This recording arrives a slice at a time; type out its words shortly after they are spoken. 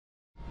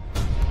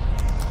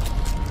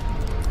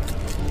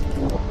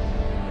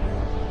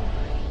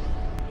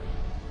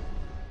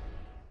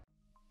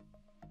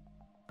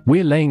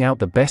We're laying out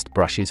the best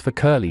brushes for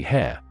curly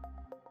hair.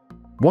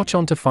 Watch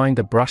on to find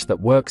the brush that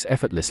works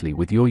effortlessly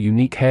with your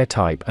unique hair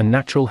type and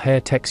natural hair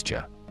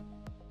texture.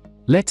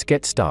 Let's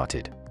get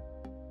started.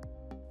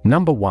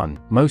 Number 1,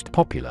 most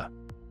popular.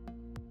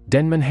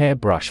 Denman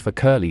hairbrush for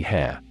curly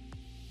hair.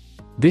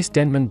 This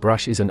Denman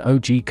brush is an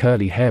OG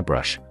curly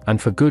hairbrush,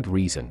 and for good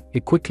reason.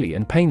 It quickly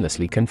and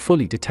painlessly can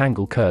fully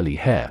detangle curly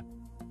hair.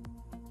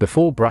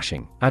 Before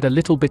brushing, add a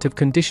little bit of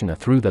conditioner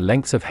through the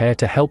lengths of hair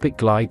to help it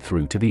glide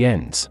through to the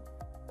ends.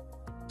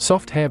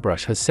 Soft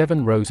hairbrush has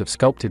 7 rows of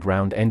sculpted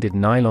round-ended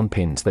nylon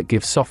pins that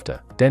give softer,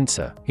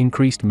 denser,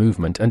 increased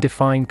movement and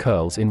define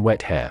curls in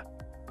wet hair.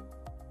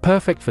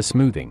 Perfect for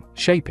smoothing,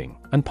 shaping,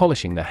 and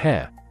polishing the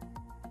hair.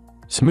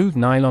 Smooth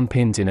nylon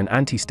pins in an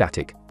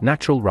anti-static,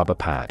 natural rubber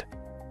pad.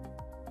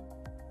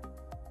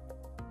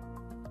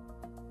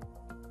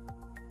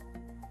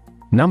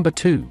 Number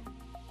 2.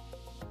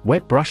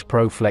 Wet Brush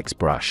Pro Flex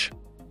Brush.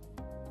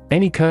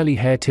 Any curly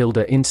hair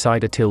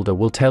insider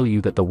will tell you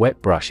that the wet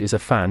brush is a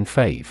fan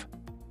fave.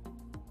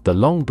 The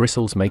long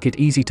bristles make it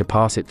easy to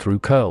pass it through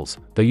curls,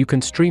 though you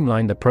can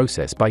streamline the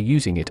process by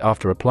using it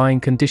after applying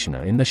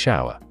conditioner in the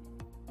shower.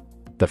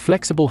 The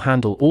flexible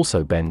handle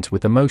also bends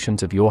with the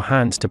motions of your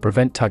hands to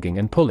prevent tugging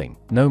and pulling,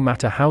 no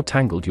matter how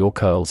tangled your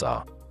curls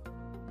are.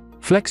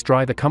 Flex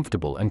Dry, the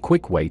comfortable and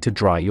quick way to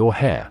dry your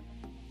hair.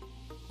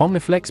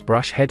 Omniflex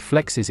brush head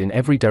flexes in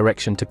every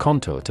direction to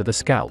contour to the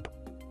scalp.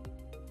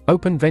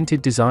 Open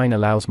vented design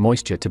allows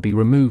moisture to be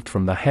removed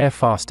from the hair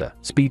faster,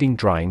 speeding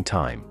drying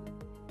time.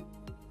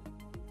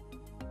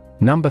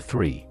 Number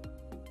 3.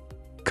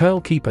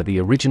 Curl Keeper, the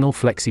original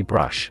Flexi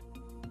brush.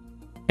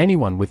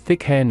 Anyone with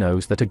thick hair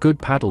knows that a good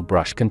paddle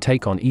brush can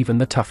take on even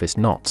the toughest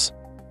knots.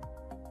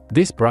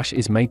 This brush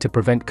is made to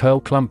prevent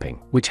curl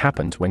clumping, which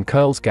happens when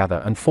curls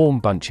gather and form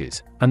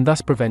bunches, and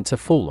thus prevents a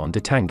full-on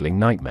detangling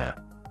nightmare.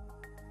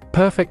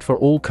 Perfect for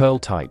all curl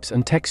types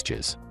and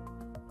textures.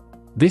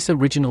 This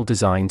original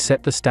design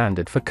set the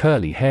standard for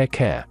curly hair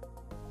care.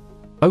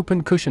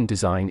 Open cushion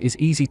design is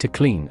easy to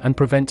clean and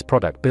prevents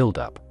product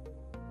buildup.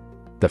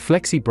 The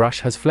Flexi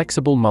brush has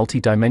flexible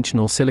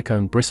multi-dimensional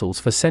silicone bristles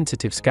for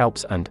sensitive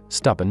scalps and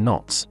stubborn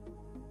knots.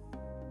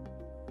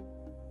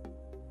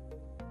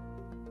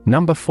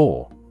 Number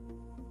 4.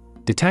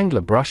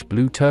 Detangler Brush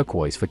Blue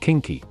Turquoise for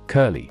kinky,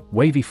 curly,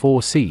 wavy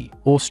 4C,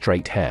 or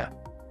straight hair.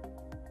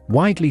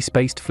 Widely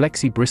spaced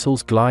Flexi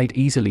bristles glide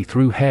easily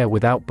through hair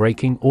without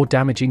breaking or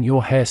damaging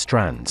your hair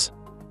strands.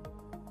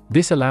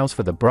 This allows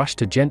for the brush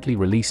to gently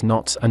release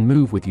knots and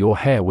move with your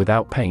hair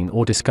without pain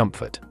or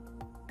discomfort.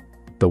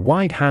 The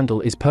wide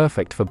handle is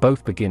perfect for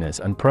both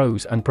beginners and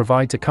pros and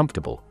provides a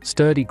comfortable,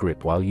 sturdy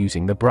grip while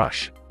using the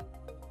brush.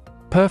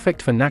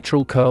 Perfect for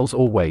natural curls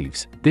or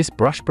waves, this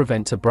brush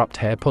prevents abrupt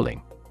hair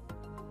pulling.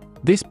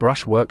 This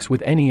brush works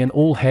with any and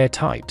all hair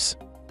types.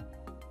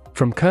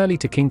 From curly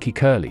to kinky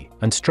curly,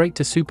 and straight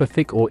to super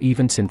thick or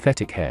even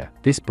synthetic hair,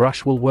 this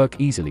brush will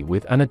work easily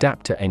with and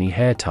adapt to any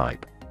hair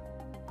type.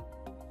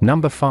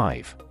 Number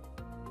 5.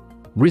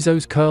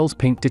 Rizos Curls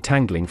Pink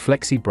Detangling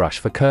Flexi Brush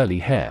for curly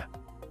hair.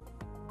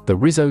 The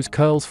Rizos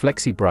Curls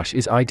Flexi Brush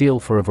is ideal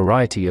for a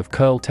variety of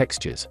curl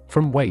textures,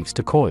 from waves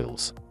to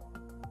coils.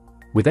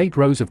 With 8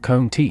 rows of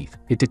comb teeth,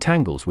 it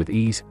detangles with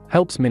ease,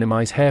 helps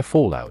minimize hair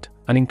fallout,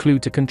 and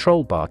includes a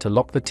control bar to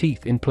lock the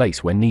teeth in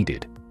place when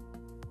needed.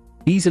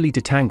 Easily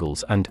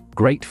detangles and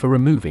great for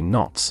removing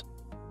knots.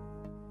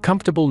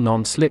 Comfortable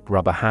non-slip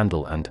rubber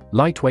handle and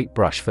lightweight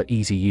brush for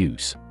easy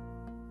use.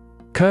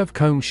 Curved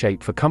comb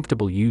shape for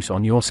comfortable use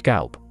on your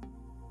scalp.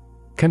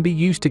 Can be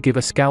used to give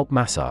a scalp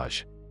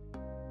massage.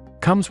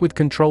 Comes with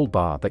control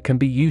bar that can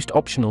be used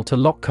optional to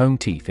lock comb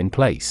teeth in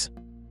place.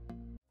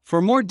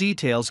 For more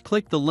details,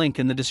 click the link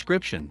in the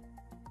description.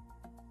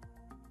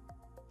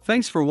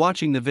 Thanks for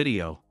watching the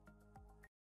video.